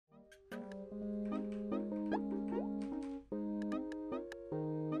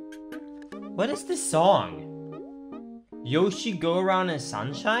What is this song? Yoshi go around in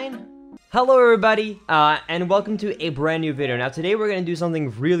sunshine? Hello everybody, and welcome to a brand new video. Now today we're going to do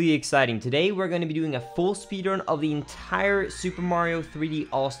something really exciting. Today we're going to be doing a full speedrun of the entire Super Mario 3D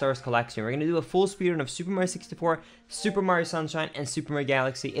All-Stars collection. We're going to do a full speedrun of Super Mario 64, Super Mario Sunshine, and Super Mario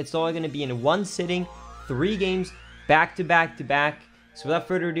Galaxy. It's all going to be in one sitting, 3 games, back to back to back. So without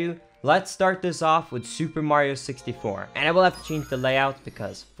further ado, let's start this off with Super Mario 64. And I will have to change the layout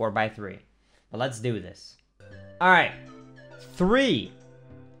because 4x3. But let's do this. Alright, 3,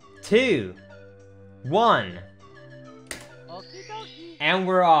 2, 1, and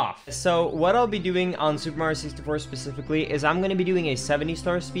we're off. So what I'll be doing on Super Mario 64 specifically is I'm going to be doing a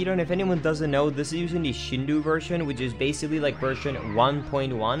 70-star speedrun. If anyone doesn't know, this is using the Shindu version, which is basically like version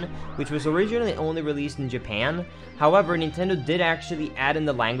 1.1, which was originally only released in Japan. However, Nintendo did actually add in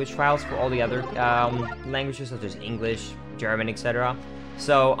the language files for all the other languages such as English, German, etc.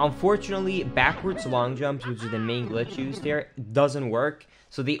 So unfortunately, backwards long jumps, which is the main glitch used here, doesn't work.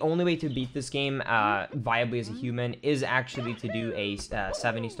 So the only way to beat this game viably as a human is actually to do a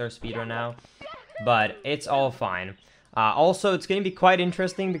 70-star speedrun now. But it's all fine. Also, it's going to be quite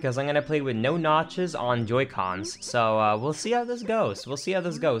interesting because I'm going to play with no notches on Joy-Cons. So we'll see how this goes.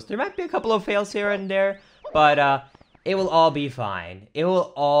 There might be a couple of fails here and there, but it will all be fine. It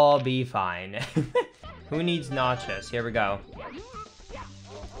will all be fine. Who needs notches? Here we go.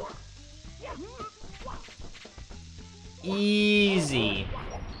 Easy.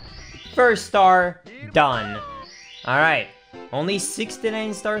 First star, done. Alright, only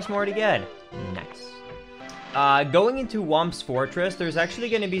 69 stars more to get. Nice. Going into Whomp's Fortress, there's actually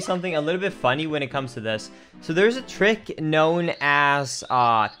going to be something a little bit funny when it comes to this. So there's a trick known as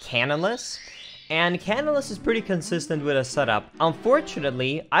Cannonless. And Cannonless is pretty consistent with a setup.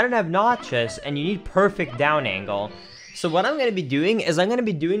 Unfortunately, I don't have notches and you need perfect down angle. So what I'm going to be doing is I'm going to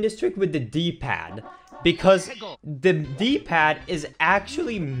be doing this trick with the D-pad. Because the D-pad is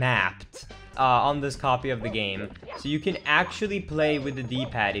actually mapped on this copy of the game. So you can actually play with the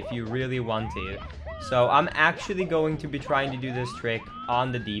D-pad if you really want to. So I'm actually going to be trying to do this trick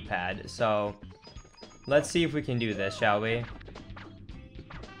on the D-pad. So let's see if we can do this, shall we?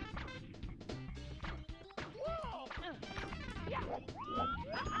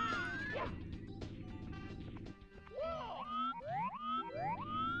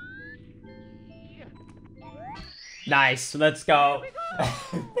 Nice, let's go.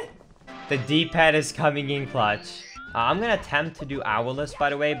 The D-pad is coming in clutch. I'm gonna attempt to do Owless, by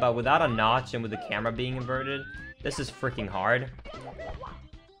the way, but without a notch and with the camera being inverted, this is freaking hard.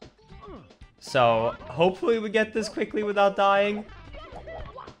 So, hopefully we get this quickly without dying.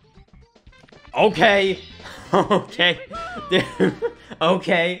 Okay. Okay. Dude.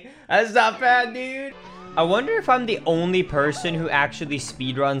 Okay. That's not bad, dude. I wonder if I'm the only person who actually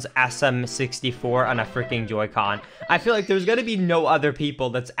speedruns SM64 on a freaking Joy-Con. I feel like there's gonna be no other people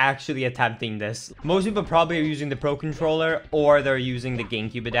that's actually attempting this. Most people probably are using the Pro Controller or they're using the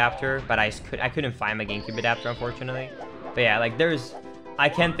GameCube adapter, but I couldn't find my GameCube adapter, unfortunately. But yeah, like I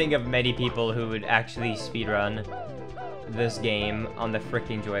can't think of many people who would actually speedrun this game on the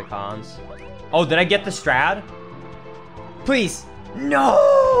freaking Joy-Cons. Oh, did I get the Strad? Please!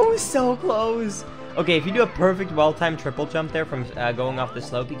 No! So close! Okay, if you do a perfect well-timed triple jump there from going off the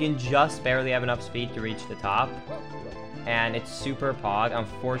slope, you can just barely have enough speed to reach the top. And it's super pog.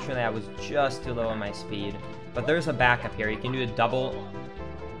 Unfortunately, I was just too low on my speed. But there's a backup here. You can do a double...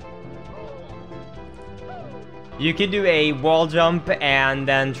 You can do a wall jump and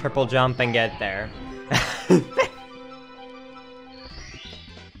then triple jump and get there.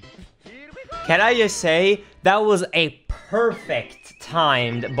 Can I just say, that was a perfect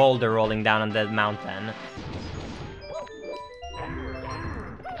timed boulder rolling down on the mountain.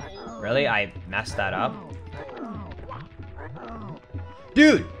 Really? I messed that up?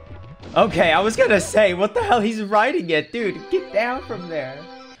 Dude! Okay, I was gonna say, what the hell? He's riding it. Dude, get down from there.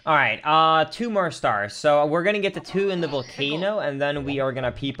 Alright, 2 more stars. So we're gonna get the 2 in the volcano, and then we are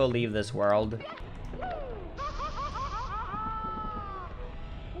gonna people leave this world.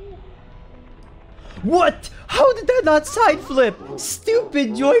 What? How did that not side flip?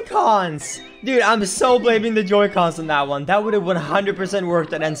 Stupid Joy-Cons! Dude, I'm so blaming the Joy-Cons on that one. That would have 100%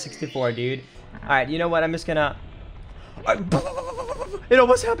 worked on N64, dude. Alright, you know what? I'm just gonna... It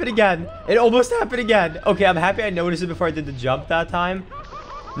almost happened again. It almost happened again. Okay, I'm happy I noticed it before I did the jump that time.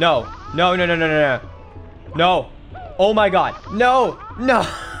 No. No, no, no, no, no, no. No. Oh my god. No. No.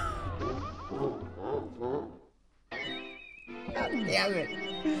 God damn it.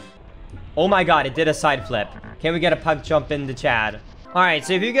 Oh my god, it did a side flip. Can we get a pug jump in the Chad? Alright,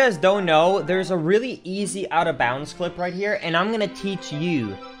 so if you guys don't know, there's a really easy out of bounds clip right here, and I'm gonna teach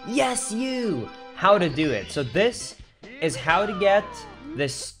you, yes you, how to do it. So this is how to get the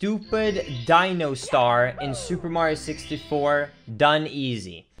stupid Dino Star in Super Mario 64 done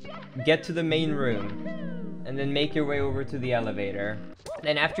easy. Get to the main room, and then make your way over to the elevator.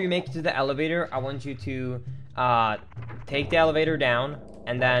 Then after you make it to the elevator, I want you to take the elevator down,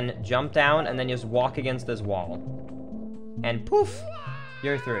 and then jump down, and then just walk against this wall. And poof,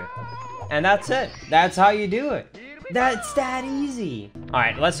 you're through. And that's it. That's how you do it. That's that easy.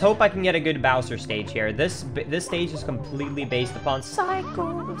 Alright, let's hope I can get a good Bowser stage here. This stage is completely based upon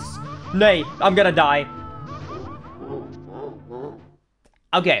cycles. Nay, I'm gonna die.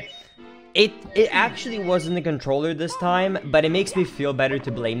 Okay. It actually wasn't the controller this time, but it makes me feel better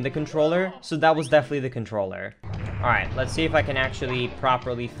to blame the controller. So that was definitely the controller. Alright, let's see if I can actually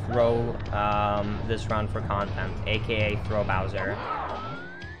properly throw this round for content, aka throw Bowser.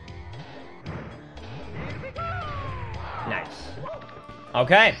 Nice.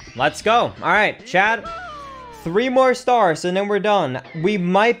 Okay, let's go. Alright, Chad. 3 more stars and then we're done. We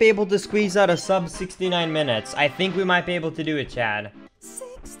might be able to squeeze out a sub 69 minutes. I think we might be able to do it, Chad.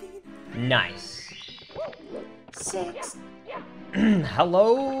 69. Nice. 6.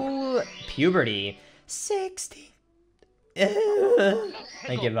 Hello, puberty. 60.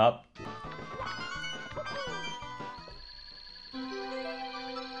 I give up.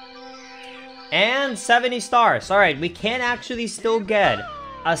 And 70 stars. Alright, we can actually still get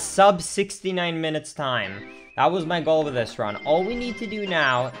a sub 69 minutes time. That was my goal with this run. All we need to do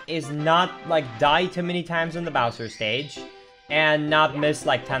now is not, like, die too many times on the Bowser stage. And not miss,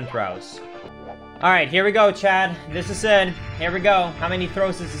 like, 10 throws. Alright, here we go, Chad. This is it. Here we go. How many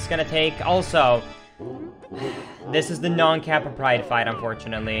throws is this gonna take? Also, this is the non-Kappa Pride fight,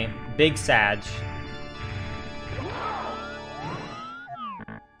 unfortunately. Big Sag.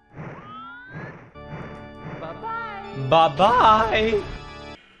 Bye-bye!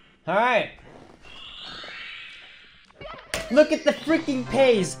 Alright. Look at the freaking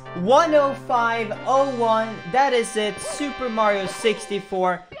pace! 105.01. That is it. Super Mario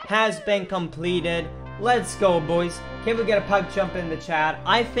 64 has been completed. Let's go, boys. Can we get a pug jump in the chat?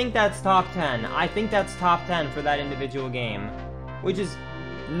 I think that's top 10. I think that's top 10 for that individual game. Which is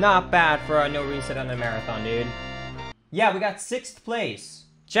not bad for a no reset on the marathon, dude. Yeah, we got 6th place.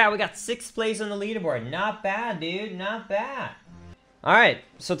 Chat, we got 6th place on the leaderboard. Not bad, dude. Not bad. Alright,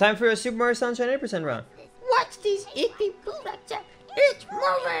 so time for a Super Mario Sunshine 8% run. What's this icky bullet? It's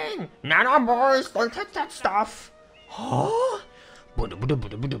moving! Nana boys, don't touch that stuff! Huh?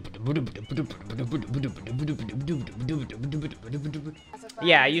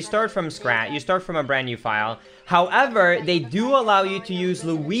 Yeah, you start from scratch. You start from a brand new file. However, they do allow you to use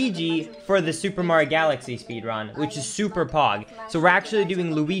Luigi for the Super Mario Galaxy speedrun, which is super pog. So we're actually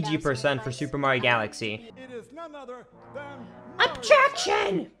doing Luigi % for Super Mario Galaxy. It is none other than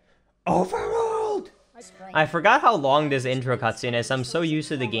Objection! Overruled! I forgot how long this intro cutscene is. I'm so used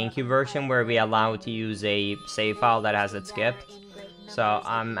to the GameCube version where we allow to use a save file that has it skipped. So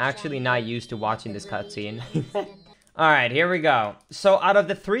I'm actually not used to watching this cutscene. Alright, here we go. So out of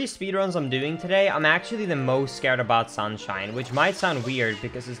the 3 speedruns I'm doing today, I'm actually the most scared about Sunshine, which might sound weird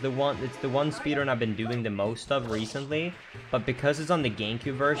because it's the one speedrun I've been doing the most of recently. But because it's on the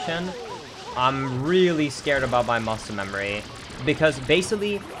GameCube version, I'm really scared about my muscle memory. Because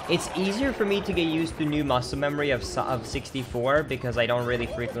basically, it's easier for me to get used to new muscle memory of 64 because I don't really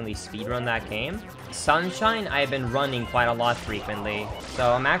frequently speedrun that game. Sunshine, I've been running quite a lot frequently,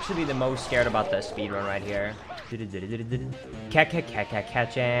 so I'm actually the most scared about this speedrun right here.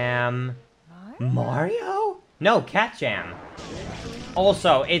 Cat Jam. Mario? No, Cat Jam.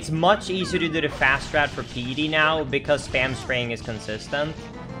 Also, it's much easier to do the fast strat for PD now because spam spraying is consistent.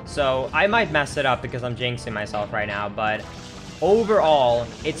 So I might mess it up because I'm jinxing myself right now, but overall,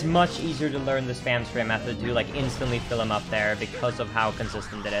 it's much easier to learn the spam spray method to like instantly fill them up there because of how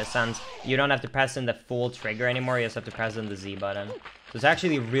consistent it is, since you don't have to press in the full trigger anymore, you just have to press in the Z button. So it's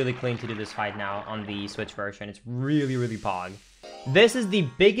actually really clean to do this fight now on the Switch version. It's really, really pog. This is the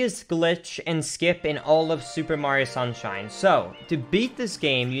biggest glitch and skip in all of Super Mario Sunshine. So, to beat this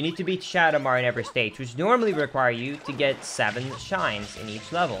game, you need to beat Shadow Mario in every stage, which normally require you to get 7 shines in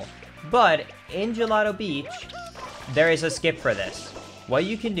each level. But in Gelato Beach, there is a skip for this. What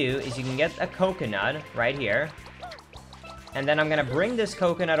you can do is you can get a coconut right here. And then I'm gonna bring this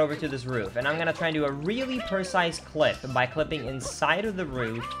coconut over to this roof. And I'm gonna try and do a really precise clip by clipping inside of the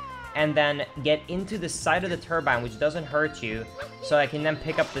roof. And then get into the side of the turbine, which doesn't hurt you. So I can then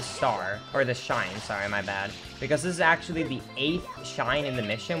pick up the star. Or the shine, sorry, my bad. Because this is actually the 8th shine in the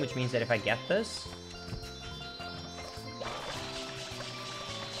mission, which means that if I get this...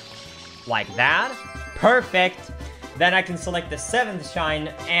 like that. Perfect. Then I can select the 7th shine,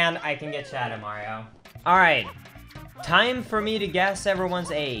 and I can get Shadow Mario. Alright. Time for me to guess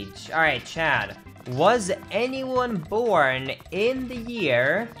everyone's age. Alright, Chad. Was anyone born in the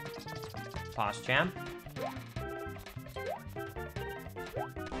year... Pause, champ.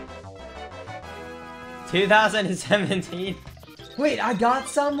 ...2017. Wait, I got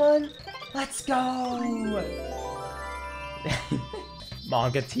someone? Let's go!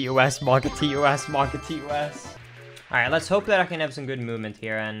 Manga TOS, Manga TOS, Manga TOS. Alright, let's hope that I can have some good movement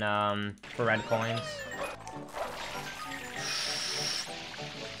here and, for red coins.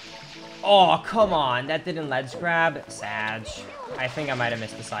 Oh, come on. That didn't ledge grab. Sag. I think I might have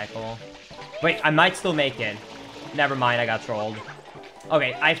missed the cycle. Wait, I might still make it. Never mind, I got trolled.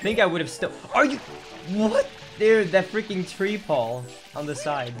 Okay, I think I would have still... Are you... What? Dude, that freaking tree pole on the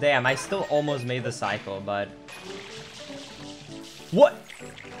side. Damn, I still almost made the cycle, but... What?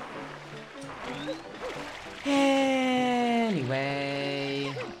 Anyway...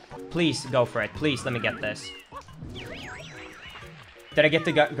 Please, go for it. Please, let me get this. Did I get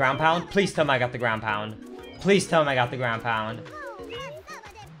the ground pound? Please tell me I got the ground pound. Please tell me I got the ground pound.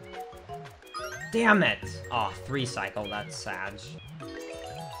 Damn it! Oh, 3 cycle, that's sad.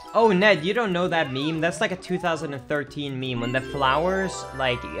 Oh, Ned, you don't know that meme? That's like a 2013 meme. When the flowers,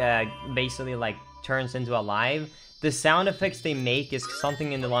 like, basically, like, turns into alive, the sound effects they make is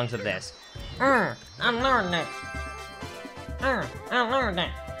something in the lungs of this. I'm learning it. I'm learning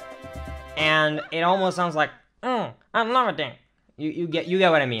it. And it almost sounds like, I'm learning it. You get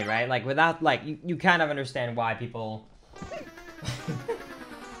what I mean, right? Like, without, like, you kind of understand why people...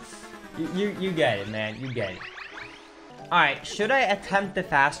 you get it, man. You get it. Alright, should I attempt the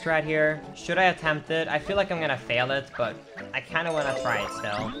fast strat here? Should I attempt it? I feel like I'm gonna fail it, but I kind of want to try it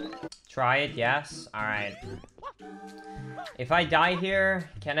still. Try it, yes? Alright. If I die here,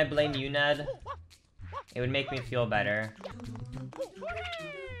 can I blame you, Ned? It would make me feel better.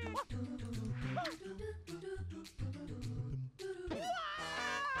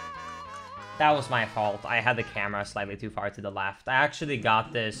 That was my fault. I had the camera slightly too far to the left. I actually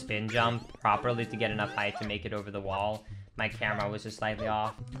got the spin jump properly to get enough height to make it over the wall. My camera was just slightly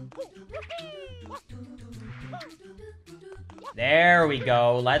off. There we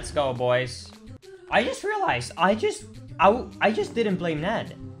go. Let's go, boys. I just realized I just didn't blame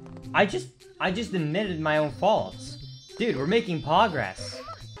Ned. I just admitted my own faults. Dude, we're making progress.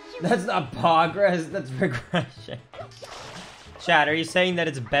 That's not progress, that's regression. Chad, are you saying that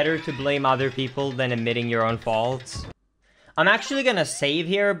it's better to blame other people than admitting your own faults? I'm actually gonna save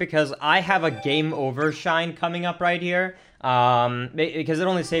here because I have a game over shine coming up right here. Because it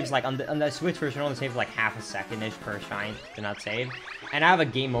only saves like on the Switch version, it only saves like half a second-ish per shine to not save. And I have a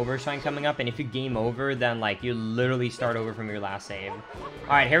game over shine coming up, and if you game over, then like you literally start over from your last save.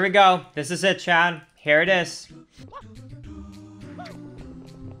 Alright, here we go. This is it, Chad. Here it is.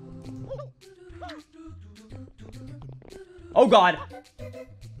 Oh god!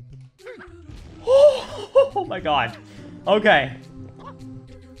 Oh my god. Okay.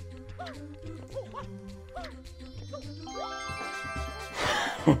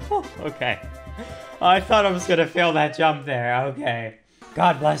 Okay. I thought I was gonna fail that jump there. Okay.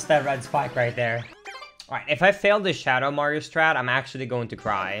 God bless that red spike right there. Alright, if I fail the Shadow Mario strat, I'm actually going to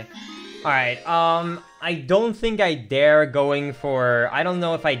cry. Alright, I don't think I dare going for... I don't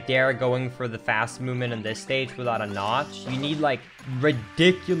know if I dare going for the fast movement on this stage without a notch. You need, like,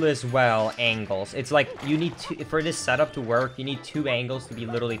 ridiculous well angles. It's like, you need to... For this setup to work, you need 2 angles to be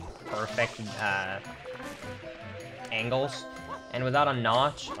literally perfect, angles. And without a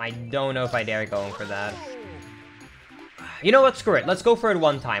notch, I don't know if I dare going for that. You know what? Screw it. Let's go for it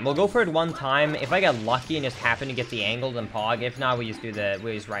one time. We'll go for it one time. If I get lucky and just happen to get the angle, then pog. If not, we just do the...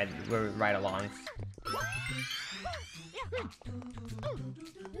 We just ride along.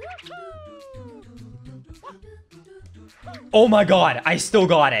 Oh my god, I still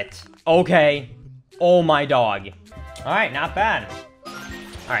got it. Okay. Oh my dog. Alright, not bad.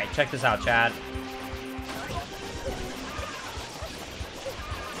 Alright, check this out, Chad.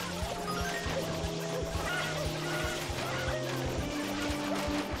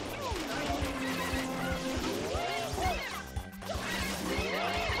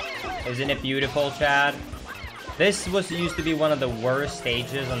 Isn't it beautiful, Chad? This used to be one of the worst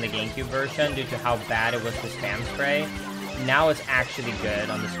stages on the GameCube version due to how bad it was to spam spray. Now it's actually good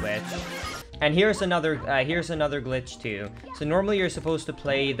on the Switch. And here's another glitch too. So normally you're supposed to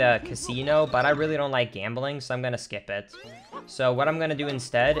play the casino, but I really don't like gambling, so I'm gonna skip it. So what I'm gonna do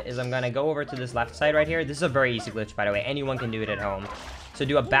instead is I'm gonna go over to this left side right here. This is a very easy glitch, by the way. Anyone can do it at home. So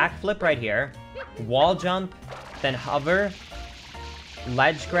do a backflip right here, wall jump, then hover,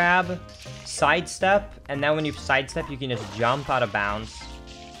 ledge grab, sidestep, and then when you sidestep, you can just jump out of bounds.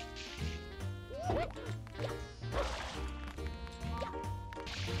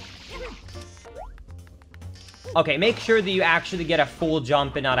 Okay, make sure that you actually get a full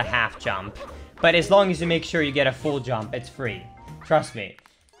jump and not a half jump. But as long as you make sure you get a full jump, it's free. Trust me.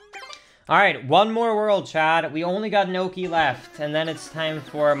 Alright, one more world, Chad. We only got Noki left, and then it's time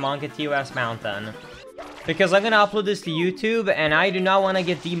for Monka TOS Mountain. Because I'm gonna upload this to YouTube, and I do not want to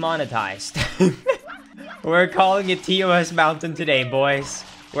get demonetized. We're calling it TOS Mountain today, boys.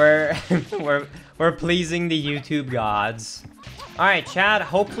 We're pleasing the YouTube gods. Alright, Chad,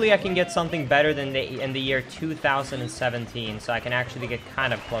 hopefully I can get something better than in the year 2017, so I can actually get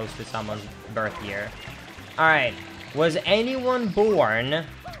kind of close to someone's birth year. Alright, was anyone born...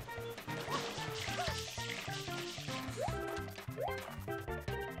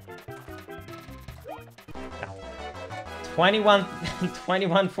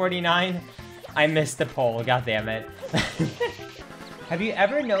 2149? I missed the poll, god damn it. Have you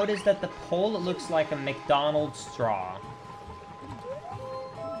ever noticed that the poll looks like a McDonald's straw?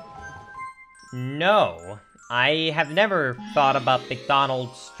 No, I have never thought about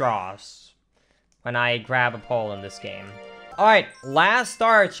McDonald's straws when I grab a pole in this game. Alright, last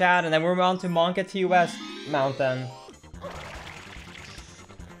star, chat, and then we're on to Monka TOS Mountain.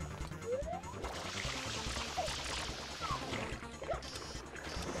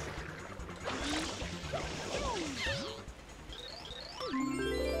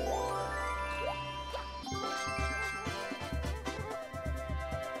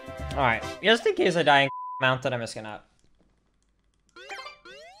 Alright, just in case I die in Mountain, I'm just gonna...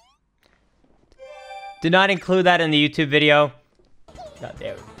 Do not include that in the YouTube video. God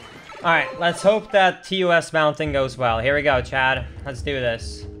damn it. Alright, let's hope that TOS Mountain goes well. Here we go, Chad. Let's do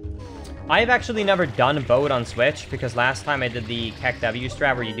this. I've actually never done boat on Switch, because last time I did the Keck W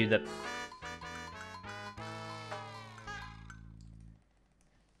strat where you do the...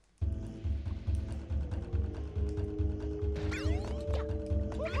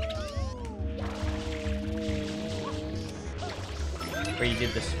 where you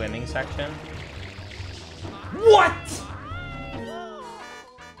did the swimming section. What?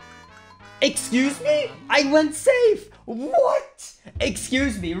 Excuse me? I went safe! What?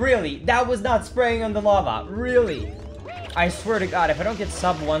 Excuse me, really? That was not spraying on the lava, really? I swear to God, if I don't get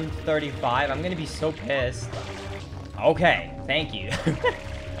sub 135, I'm gonna be so pissed. Okay, thank you.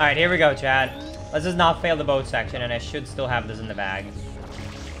 Alright, here we go, Chad. Let's just not fail the boat section, and I should still have this in the bag.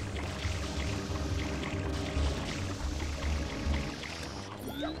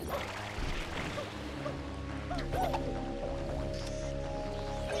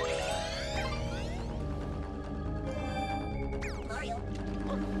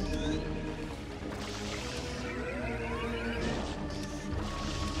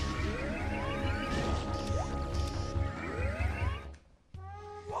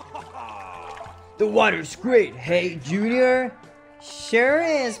 The water's great, hey, Junior? Sure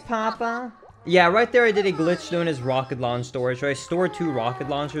is, Papa. Yeah, right there I did a glitch known as rocket launch storage, where I stored 2 rocket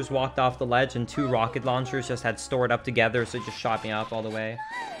launchers, walked off the ledge, and 2 rocket launchers just had stored up together, so it just shot me up all the way.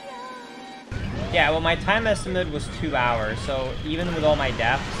 Yeah, well, my time estimate was 2 hours, so even with all my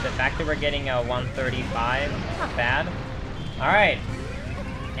deaths, the fact that we're getting a 135, not bad. Alright.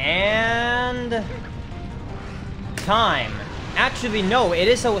 And... time. Actually, no, it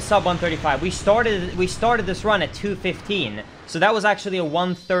is a sub 135. We started this run at 2:15, so that was actually a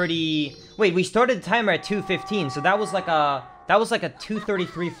 130. Wait, we started the timer at 2:15, so that was like a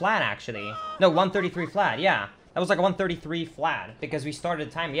 233 flat actually. No, 133 flat. Yeah, that was like a 133 flat because we started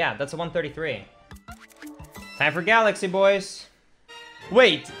the time. Yeah, that's a 133. Time for Galaxy, boys.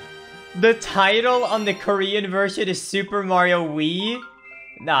 Wait, the title on the Korean version is Super Mario Wii.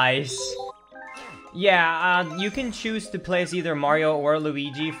 Nice. Yeah, you can choose to play as either Mario or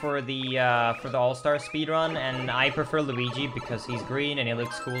Luigi for the All-Star speedrun, and I prefer Luigi because he's green and he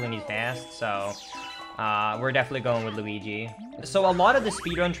looks cool and he's fast, so we're definitely going with Luigi. So a lot of the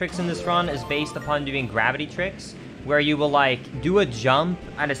speedrun tricks in this run is based upon doing gravity tricks, where you will like do a jump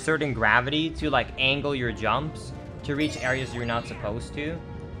at a certain gravity to like angle your jumps to reach areas you're not supposed to.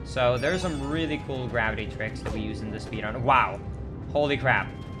 So there's some really cool gravity tricks that we use in this speedrun. Wow, holy crap!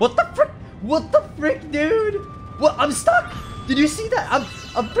 What the frick? What the frick, dude? What? I'm stuck! Did you see that?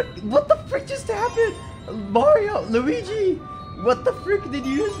 I'm frick. What the frick just happened? Mario, Luigi, what the frick did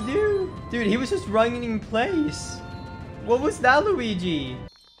you just do? Dude, he was just running in place. What was that, Luigi?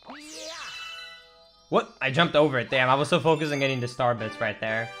 What? I jumped over it. Damn, I was so focused on getting the star bits right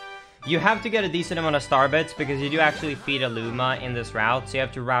there. You have to get a decent amount of star bits because you do actually feed a Luma in this route, so you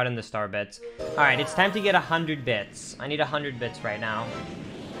have to route in the star bits. Alright, it's time to get 100 bits. I need 100 bits right now.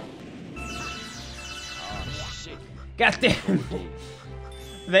 God damn.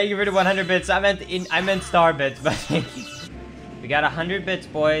 Thank you for the 100 bits. I meant star bits, but we got 100 bits,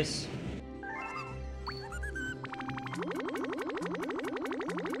 boys.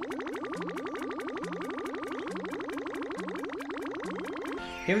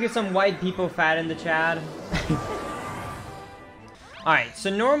 Can we get some white people fat in the chat? Alright, so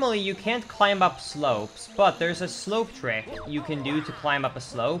normally you can't climb up slopes, but there's a slope trick you can do to climb up a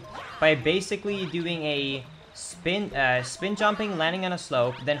slope by basically doing a spin jumping, landing on a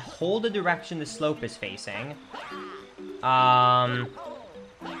slope, then hold the direction the slope is facing. And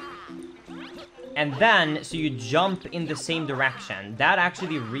then, so you jump in the same direction. That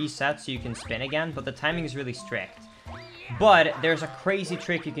actually resets so you can spin again, but the timing is really strict. But there's a crazy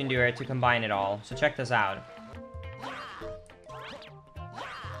trick you can do here to combine it all. So check this out.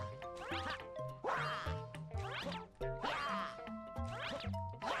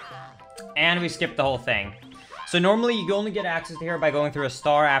 And we skipped the whole thing. So normally you only get access to here by going through a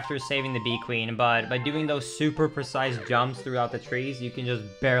star after saving the Bee Queen, but by doing those super precise jumps throughout the trees, you can just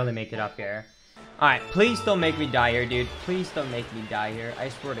barely make it up here. Alright, please don't make me die here, dude. Please don't make me die here. I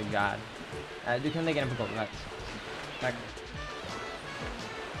swear to God. Du kan lägga den på golvet. Tack.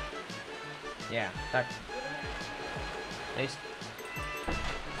 Yeah, tack. Nice.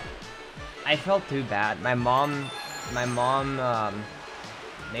 I felt too bad. My mom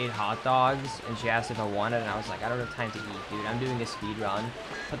made hot dogs and she asked if I wanted, and I was like, I don't have time to eat, dude. I'm doing a speed run.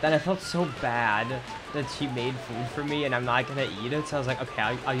 But then I felt so bad that she made food for me and I'm not gonna eat it, so I was like, okay,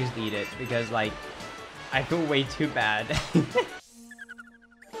 I'll just eat it because, like, I feel way too bad.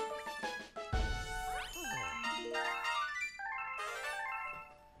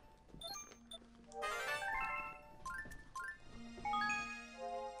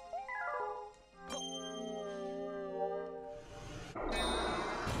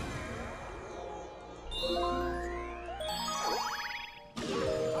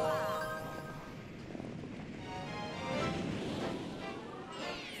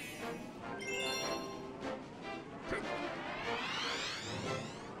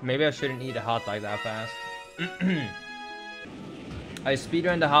 Maybe I shouldn't eat a hot dog that fast. I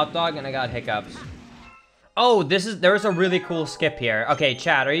speedrun the hot dog and I got hiccups. Oh, there's a really cool skip here. Okay,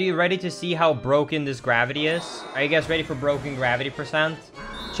 chat, are you ready to see how broken this gravity is? Are you guys ready for broken gravity percent?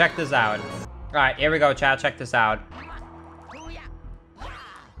 Check this out. Alright, here we go, chat, check this out.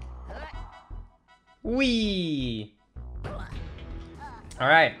 Whee!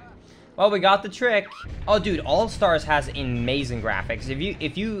 Alright. Well, we got the trick. Oh, dude, All Stars has amazing graphics.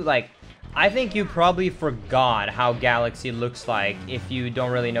 If you like, I think you probably forgot how Galaxy looks like if you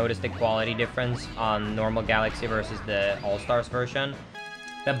don't really notice the quality difference on normal Galaxy versus the All Stars version.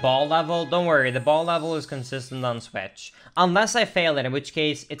 The ball level, don't worry, the ball level is consistent on Switch. Unless I fail it, in which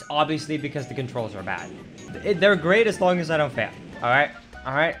case, it's obviously because the controls are bad. They're great as long as I don't fail. Alright?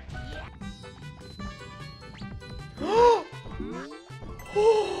 Alright?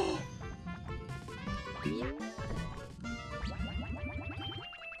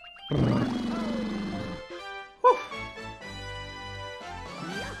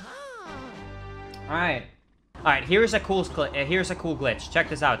 Alright, here's a cool glitch. Check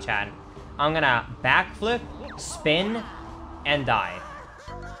this out, Chad. I'm gonna backflip, spin, and die.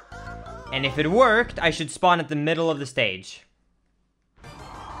 And if it worked, I should spawn at the middle of the stage.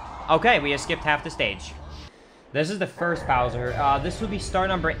 Okay, we have skipped half the stage. This is the first Bowser. This will be star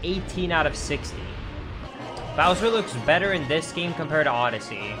number 18 out of 60. Bowser looks better in this game compared to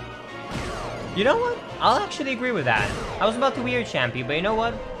Odyssey. You know what? I'll actually agree with that. I was about to weird champ you, but you know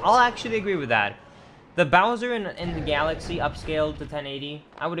what? I'll actually agree with that. The Bowser in the Galaxy upscaled to 1080,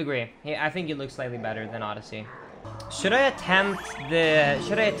 I would agree. Yeah, I think it looks slightly better than Odyssey. Should I attempt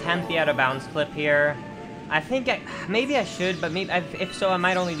the out of bounds clip here? I think maybe I should, but maybe if so, I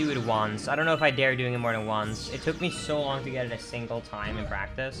might only do it once. I don't know if I dare doing it more than once. It took me so long to get it a single time in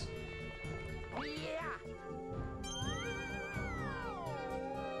practice.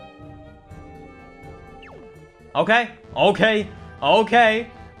 Okay, okay, okay,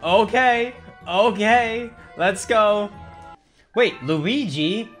 okay, okay, let's go. Wait,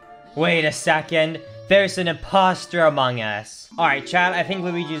 Luigi? Wait a second, there's an imposter among us. Alright, chat, I think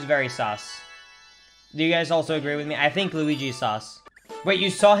Luigi is very sus. Do you guys also agree with me? I think Luigi is sus. Wait, you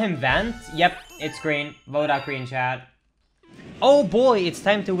saw him vent? Yep, it's green. Vote out green, chat. Oh boy, it's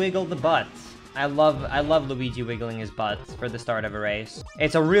time to wiggle the butt. I love Luigi wiggling his butt for the start of a race.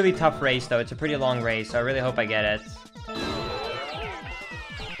 It's a really tough race though, it's a pretty long race, so I really hope I get it.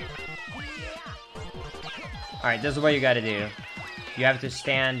 Alright, this is what you gotta do. You have to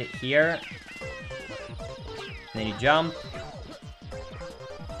stand here. Then you jump.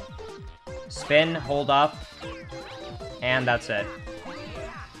 Spin, hold up. And that's it.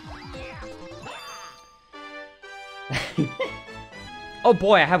 Oh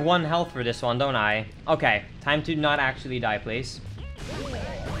boy, I have 1 health for this one, don't I? Okay, time to not actually die, please.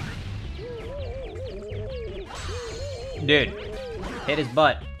 Dude, hit his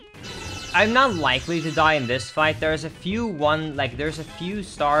butt. I'm not likely to die in this fight. There's a few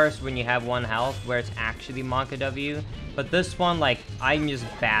stars when you have 1 health where it's actually Monka W. But this one, like, I'm just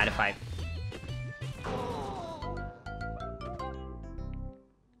bad if I...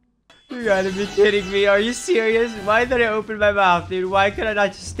 You gotta be kidding me. Are you serious? Why did I open my mouth, dude? Why could I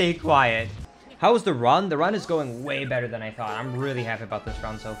not just stay quiet? How was the run? The run is going way better than I thought. I'm really happy about this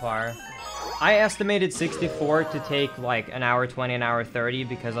run so far. I estimated 64 to take like an hour 20, an hour 30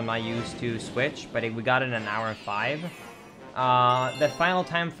 because I'm not used to Switch, but we got it in an hour and 5. The final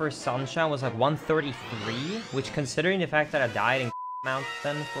time for Sunshine was like 133, which considering the fact that I died in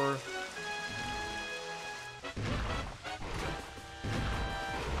Mountain for...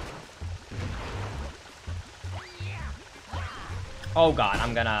 Oh god,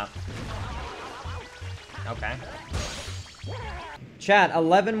 I'm gonna... Okay. Chat,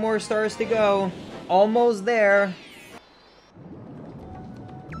 11 more stars to go. Almost there.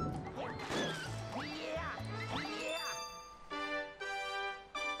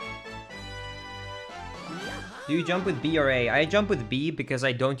 Do you jump with B or A? I jump with B because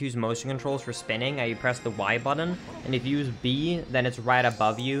I don't use motion controls for spinning. I press the Y button. And if you use B, then it's right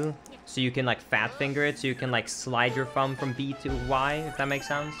above you. So you can like fat finger it. So you can like slide your thumb from B to Y, if that makes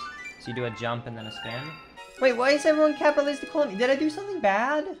sense. So you do a jump and then a spin. Wait, why is everyone capitalistic calling me? Did I do something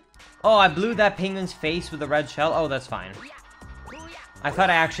bad? Oh, I blew that penguin's face with a red shell? Oh, that's fine. I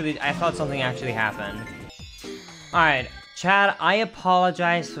thought something actually happened. Alright, Chad, I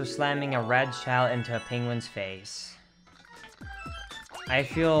apologize for slamming a red shell into a penguin's face. I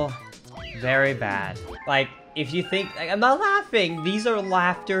feel very bad. Like, if you think... Like, I'm not laughing! These are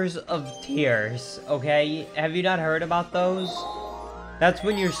laughters of tears, okay? Have you not heard about those? That's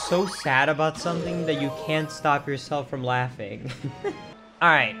when you're so sad about something that you can't stop yourself from laughing.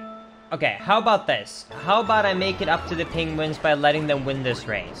 Alright. Okay, how about this? How about I make it up to the penguins by letting them win this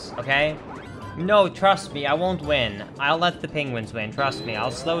race, okay? No, trust me, I won't win. I'll let the penguins win, trust me. I'll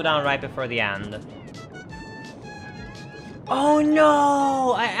slow down right before the end. Oh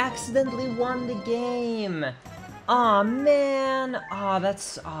no! I accidentally won the game! Aw, man! Aw,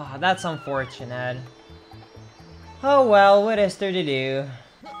 that's unfortunate. Oh well, what is there to do?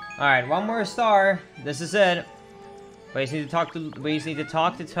 Alright, 1 more star. This is it. We just need to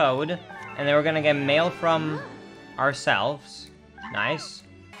talk to Toad. And then we're gonna get mail from ourselves. Nice.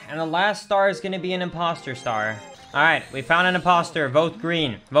 And the last star is gonna be an imposter star. Alright, we found an imposter. Vote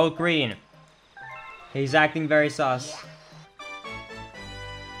green. Vote green. He's acting very sus.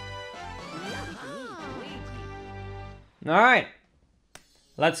 Alright.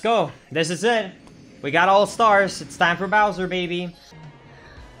 Let's go. This is it. We got all stars. It's time for Bowser, baby.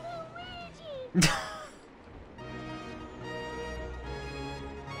 That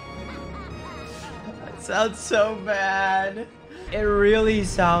sounds so bad. It really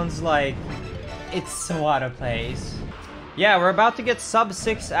sounds like it's so out of place. Yeah, we're about to get sub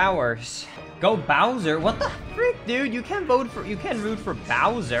 6 hours. Go Bowser. What the frick, dude? You can't root for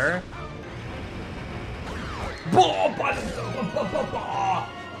Bowser.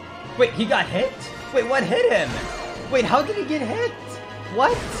 Wait, he got hit? Wait, what hit him? Wait, how did he get hit?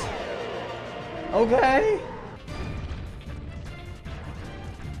 What? Okay.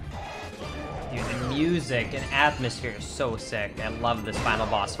 Dude, the music and atmosphere is so sick. I love this final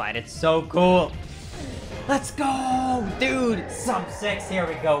boss fight. It's so cool. Let's go, dude. Sub 6, here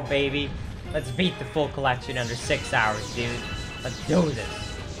we go, baby. Let's beat the full collection under 6 hours, dude. Let's do this.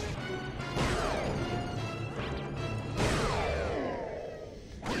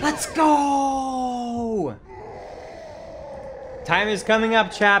 Let's go! Time is coming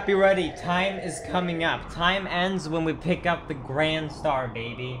up, chat. Be ready. Time is coming up. Time ends when we pick up the grand star,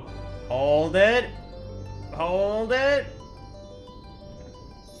 baby. Hold it. Hold it.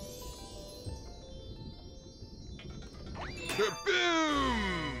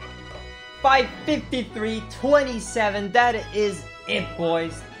 Kaboom! 5:53:27. That is it,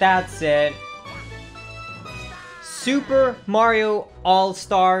 boys. That's it. Super Mario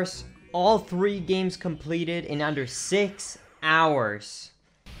All-Stars. All 3 games completed in under 6 hours.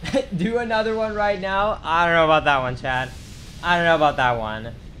 Do another one right now? I don't know about that one, Chad. I don't know about that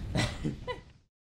one.